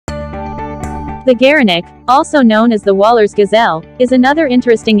The gerenuk, also known as the Waller's gazelle, is another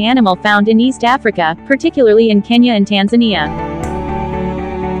interesting animal found in East Africa, particularly in Kenya and Tanzania.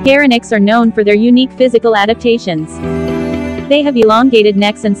 Gerenuks are known for their unique physical adaptations. They have elongated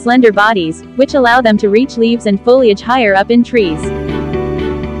necks and slender bodies, which allow them to reach leaves and foliage higher up in trees.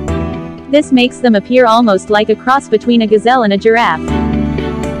 This makes them appear almost like a cross between a gazelle and a giraffe.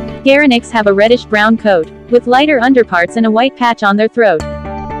 Gerenuks have a reddish-brown coat, with lighter underparts and a white patch on their throat.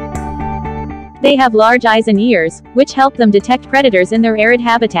 They have large eyes and ears, which help them detect predators in their arid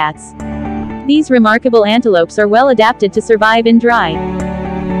habitats. These remarkable antelopes are well adapted to survive in dry,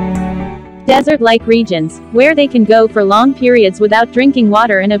 desert-like regions, where they can go for long periods without drinking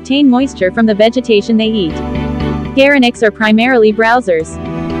water and obtain moisture from the vegetation they eat. Gerenuks are primarily browsers,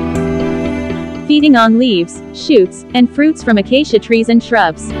 feeding on leaves, shoots, and fruits from acacia trees and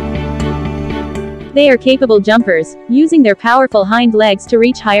shrubs. They are capable jumpers, using their powerful hind legs to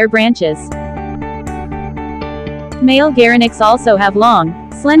reach higher branches. Male gerenuks also have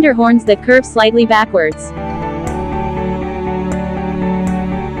long, slender horns that curve slightly backwards.